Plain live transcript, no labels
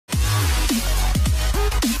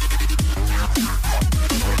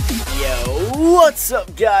What's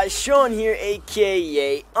up, guys? Sean here,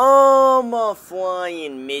 aka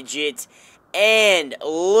ImaFlyNmidget, and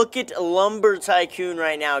look at Lumber Tycoon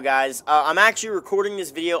right now, guys. I'm actually recording this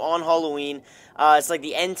video on Halloween. It's like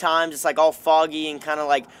the end times. It's like all foggy and kind of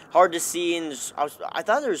like hard to see. And I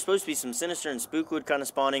thought there was supposed to be some Sinister and Spookwood kind of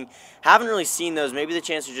spawning. Haven't really seen those. Maybe the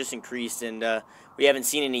chances just increased, and we haven't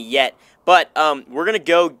seen any yet. But we're gonna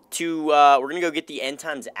go get the end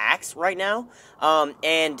times axe right now,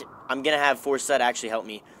 and I'm gonna have Foresight actually help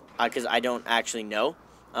me because I don't actually know.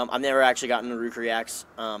 I've never actually gotten the Rookery axe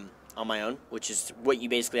on my own, which is what you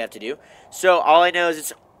basically have to do. So all I know is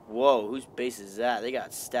it's whoa, whose base is that? They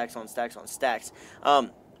got stacks on stacks on stacks.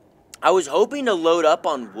 I was hoping to load up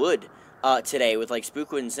on wood today with like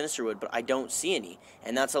Spookwood and Sinisterwood, but I don't see any,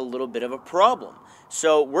 and that's a little bit of a problem.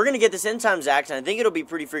 So we're gonna get this end times axe, and I think it'll be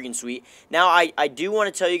pretty freaking sweet. Now I do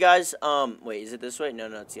want to tell you guys. Wait, is it this way? No,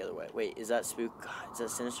 it's the other way. Wait, is that Spook? God, is that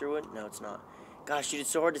Sinisterwood? No, it's not. Gosh, dude, it's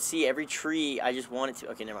so hard to see every tree. I just wanted to.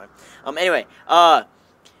 Okay, never mind. Anyway,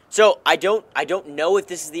 so I don't know if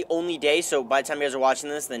this is the only day. So by the time you guys are watching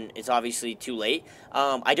this, then it's obviously too late.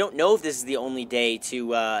 I don't know if this is the only day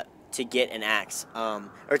to get an axe,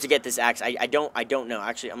 or to get this axe. I don't know.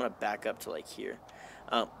 Actually, I'm gonna back up to like here.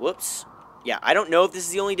 Whoops. Yeah, I don't know if this is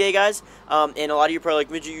the only day, guys. And a lot of you are probably like,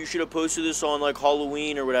 Midget, you should have posted this on like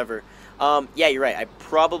Halloween or whatever. Yeah, you're right. I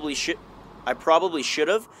probably should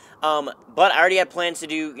have. But I already had plans to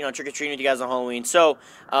do, trick or treating with you guys on Halloween. So,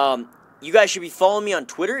 you guys should be following me on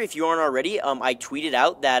Twitter if you aren't already. I tweeted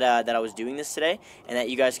out that I was doing this today, and that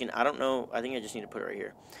you guys can. I don't know. I think I just need to put it right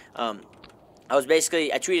here. I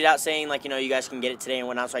tweeted out saying like, you guys can get it today and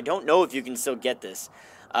whatnot. So I don't know if you can still get this.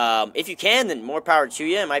 If you can, then more power to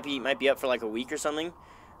you. It might be up for like a week or something.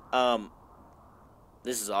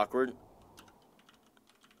 This is awkward.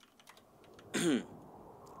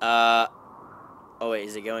 Oh wait,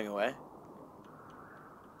 is it going away?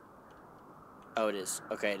 Oh, it is.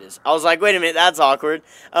 Okay, it is. I was like, wait a minute, that's awkward.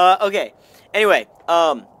 Okay. Anyway,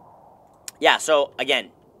 yeah, so again,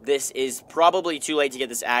 this is probably too late to get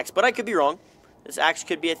this axe, but I could be wrong. This axe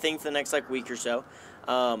could be a thing for the next like week or so.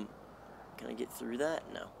 Can I get through that?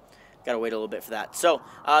 No. Gotta wait a little bit for that. So,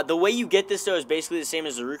 the way you get this, though, is basically the same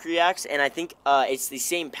as the Rookery axe, and I think it's the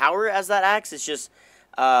same power as that axe. It's just,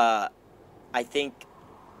 I think...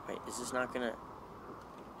 Wait, is this not gonna...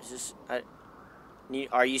 Is this...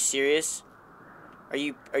 Are you serious? Are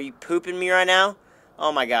you pooping me right now?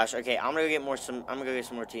 Oh my gosh. Okay, I'm gonna go get some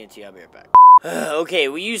more TNT. I'll be right back. Okay,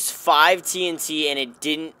 we used 5 TNT, and it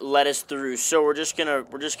didn't let us through, so we're just gonna...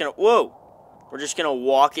 Whoa! We're just going to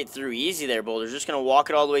walk it through. Easy there, Boulder. Just going to walk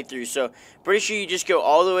it all the way through. So, pretty sure you just go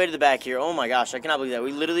all the way to the back here. Oh, my gosh. I cannot believe that.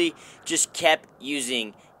 We literally just kept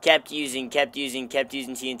using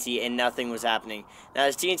TNT, and nothing was happening. Now,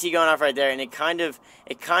 there's TNT going off right there, and it kind of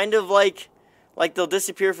like they'll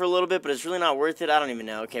disappear for a little bit, but it's really not worth it. I don't even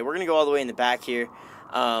know. Okay, we're going to go all the way in the back here.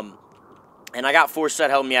 And I got Foresight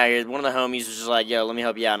helping me out here. One of the homies was just like, yo, let me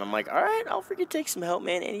help you out. And I'm like, all right, I'll freaking take some help,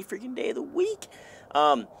 man, any freaking day of the week.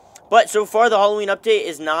 But so far, the Halloween update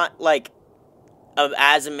is not, like,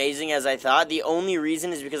 as amazing as I thought. The only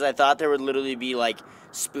reason is because I thought there would literally be, like,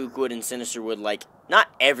 Spookwood and Sinisterwood, like, not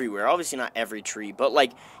everywhere. Obviously not every tree, but,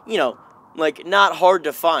 like, like, not hard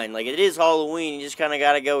to find. Like, it is Halloween. You just kind of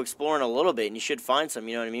got to go exploring a little bit, and you should find some,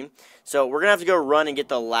 you know what I mean? So, we're going to have to go run and get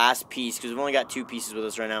the last piece, because we've only got 2 pieces with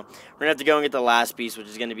us right now. We're going to have to go and get the last piece, which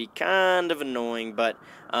is going to be kind of annoying, but,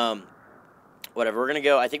 whatever, we're going to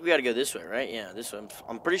go, I think we got to go this way, right? Yeah, this way.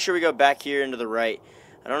 I'm pretty sure we go back here into the right.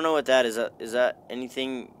 I don't know what that is. Is that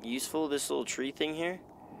anything useful, this little tree thing here?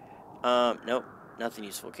 Nope, nothing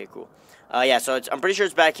useful. Okay, cool. Yeah, so I'm pretty sure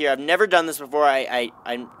it's back here. I've never done this before.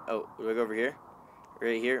 Oh, do I go over here?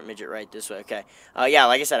 Right here? Midget, right, this way. Okay. Yeah,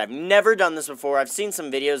 like I said, I've never done this before. I've seen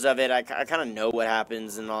some videos of it. I kind of know what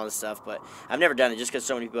happens and all this stuff, but I've never done it just because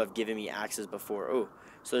so many people have given me axes before. Oh,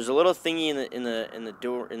 so there's a little thingy in the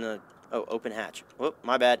door, oh, open hatch. Whoop,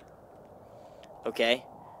 my bad. Okay.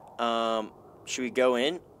 Should we go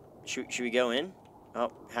in? Should we go in?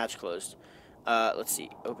 Oh, hatch closed. Let's see.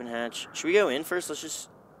 Open hatch. Should we go in first? Let's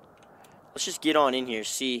just get on in here.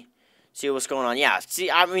 See what's going on. Yeah.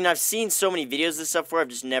 See, I mean, I've seen so many videos of this stuff where I've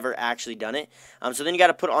just never actually done it. So then you got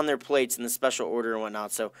to put on their plates in the special order and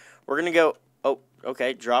whatnot. So we're gonna go. Oh,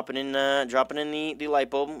 okay. Dropping in the light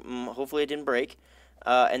bulb. Hopefully it didn't break.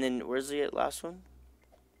 And then where's the last one?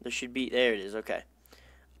 There should be, there it is, okay.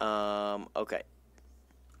 Okay.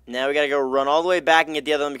 Now we gotta go run all the way back and get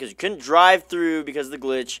the other one because you couldn't drive through because of the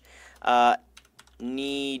glitch.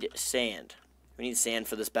 Need sand. We need sand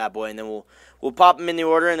for this bad boy, and then we'll pop them in the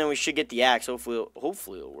order, and then we should get the axe. Hopefully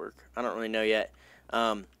it'll work. I don't really know yet.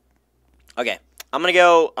 Okay. I'm gonna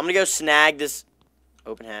go snag this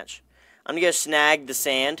Open hatch. I'm gonna go snag the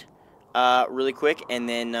sand really quick, and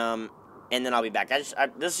then I'll be back. This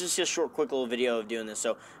is just a short, quick little video of doing this,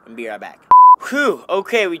 so I'm gonna be right back. Whew.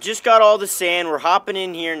 Okay, we just got all the sand. We're hopping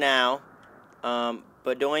in here now.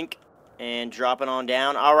 But doink, and dropping on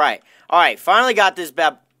down. All right. Finally got this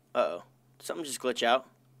bad. Uh-oh. Did something just glitch out?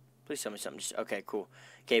 Please tell me something just. Okay, cool.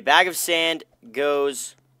 Okay, bag of sand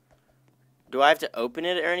goes. Do I have to open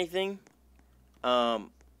it or anything?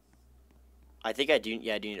 I think I do.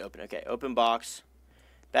 Yeah, I do need to open it. Okay, open box.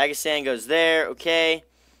 Bag of sand goes there. Okay.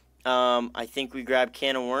 I think we grab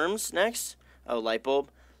can of worms next. Oh, light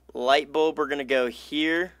bulb. Light bulb, we're going to go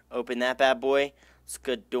here. Open that bad boy. Let's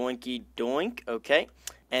go doinky doink. Okay.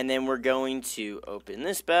 And then we're going to open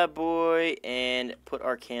this bad boy and put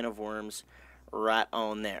our can of worms right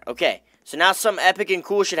on there. Okay. So now something epic and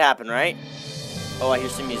cool should happen, right? Oh, I hear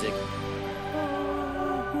some music.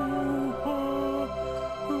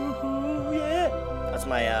 That's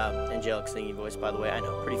my angelic singing voice, by the way. I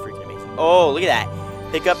know, pretty freaking amazing. Oh, look at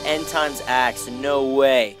that. Pick up N times axe. No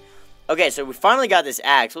way. Okay, so we finally got this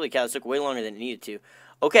axe. Holy cow, this took way longer than it needed to.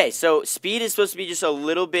 Okay, so speed is supposed to be just a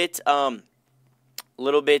little bit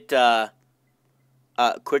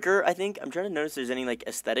quicker, I think. I'm trying to notice if there's any, like,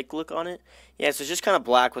 aesthetic look on it. Yeah, so it's just kind of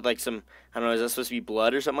black with, like, some, I don't know, is that supposed to be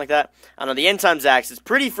blood or something like that? I don't know, the N times axe is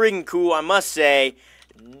pretty freaking cool, I must say.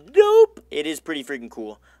 Nope, it is pretty freaking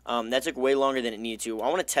cool. That took way longer than it needed to. I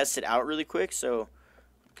want to test it out really quick, so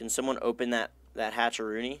can someone open that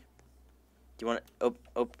hatcheroony? Do you want to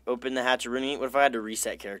open the hatcheroony? What if I had to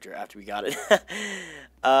reset character after we got it?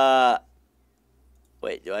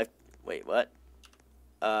 Wait, what?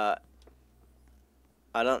 I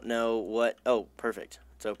don't know what. Oh, perfect.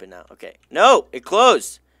 It's open now. Okay. No, it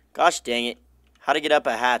closed. Gosh dang it. How to get up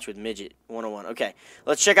a hatch with Midget 101. Okay,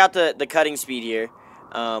 let's check out the cutting speed here.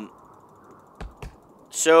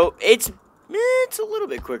 So it's a little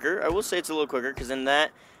bit quicker. I will say it's a little quicker because in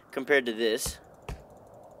that compared to this.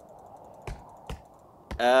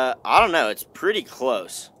 I don't know. It's pretty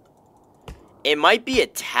close. It might be a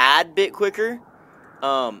tad bit quicker.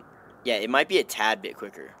 Yeah, it might be a tad bit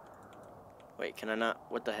quicker. Wait, can I not?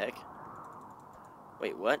 What the heck?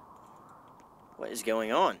 Wait, what? What is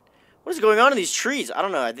going on? What is going on in these trees? I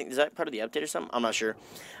don't know. I think, is that part of the update or something? I'm not sure.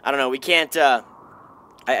 I don't know. We can't,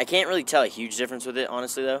 I can't really tell a huge difference with it,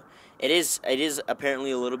 honestly, though. It is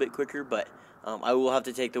apparently a little bit quicker, but I will have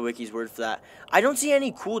to take the wiki's word for that. I don't see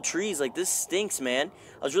any cool trees. Like, this stinks, man.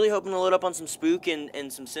 I was really hoping to load up on some spook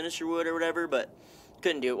and some sinister wood or whatever, but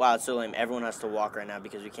couldn't do it. Wow, it's so lame. Everyone has to walk right now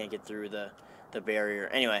because we can't get through the barrier.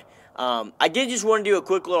 Anyway, I did just want to do a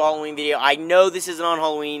quick little Halloween video. I know this isn't on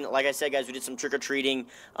Halloween. Like I said, guys, we did some trick-or-treating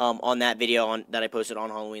on that video that I posted on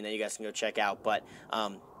Halloween that you guys can go check out. But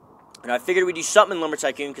I figured we'd do something in Lumber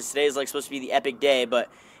Tycoon because today is like supposed to be the epic day,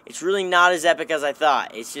 but it's really not as epic as I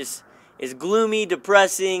thought. It's gloomy,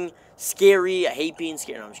 depressing, scary. I hate being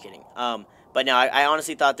scared. No, I'm just kidding. But no, I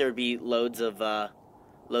honestly thought there would be loads of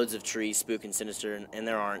trees, spook and sinister, and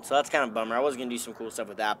there aren't. So that's kind of a bummer. I was gonna do some cool stuff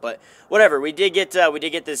with that, but whatever. We did get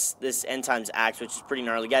this N times axe, which is pretty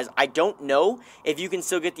gnarly, guys. I don't know if you can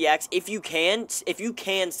still get the axe. If you can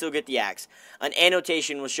still get the axe, an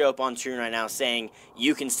annotation will show up on screen right now saying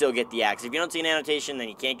you can still get the axe. If you don't see an annotation, then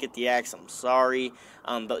you can't get the axe. I'm sorry,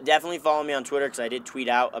 but definitely follow me on Twitter because I did tweet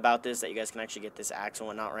out about this that you guys can actually get this axe and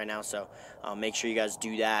whatnot right now. So make sure you guys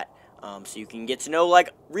do that. So you can get to know, like,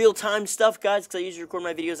 real-time stuff, guys, because I usually record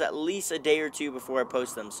my videos at least a day or two before I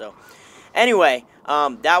post them. So, anyway,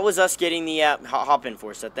 that was us getting the hop in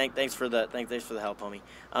for. So thanks for the help, homie.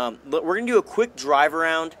 We're gonna do a quick drive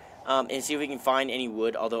around and see if we can find any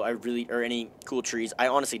wood. Although or any cool trees. I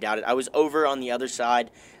honestly doubt it. I was over on the other side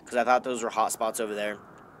because I thought those were hot spots over there.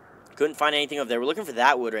 Couldn't find anything over there. We're looking for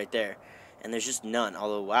that wood right there, and there's just none.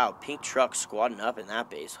 Although, wow, pink truck squatting up in that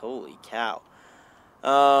base. Holy cow.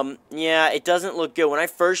 Yeah, it doesn't look good. When I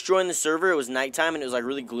first joined the server, it was nighttime and it was like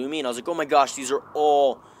really gloomy, and I was like, oh my gosh, these are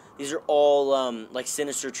all like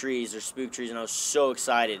sinister trees or spook trees, and I was so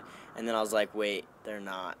excited. And then I was like, wait, they're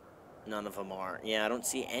not. None of them are. Yeah, I don't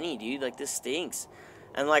see any, dude. Like, this stinks.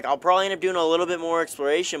 And like, I'll probably end up doing a little bit more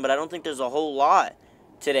exploration, but I don't think there's a whole lot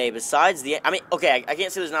today besides I mean, okay, I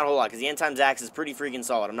can't say there's not a whole lot because the N times axe is pretty freaking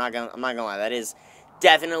solid. I'm not gonna lie. That is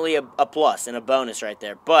definitely a plus and a bonus right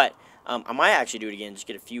there. But I might actually do it again, just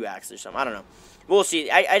get a few axes or something. I don't know. We'll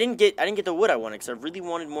see. I didn't get the wood I wanted because I really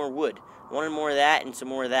wanted more wood. I wanted more of that and some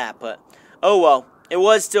more of that. But oh well, it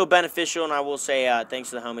was still beneficial, and I will say thanks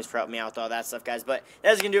to the homies for helping me out with all that stuff, guys. But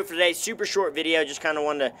that's gonna do it for today. Super short video. Just kind of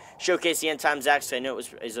wanted to showcase the N times axe. I know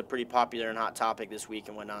it is a pretty popular and hot topic this week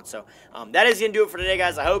and whatnot. So that is gonna do it for today,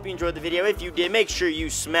 guys. I hope you enjoyed the video. If you did, make sure you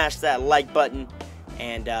smash that like button.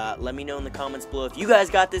 And let me know in the comments below if you guys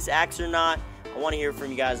got this axe or not. I want to hear from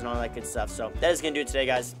you guys and all that good stuff. So that is going to do it today,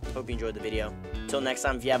 guys. Hope you enjoyed the video. Until next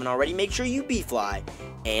time, if you haven't already, make sure you be fly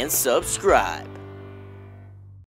and subscribe.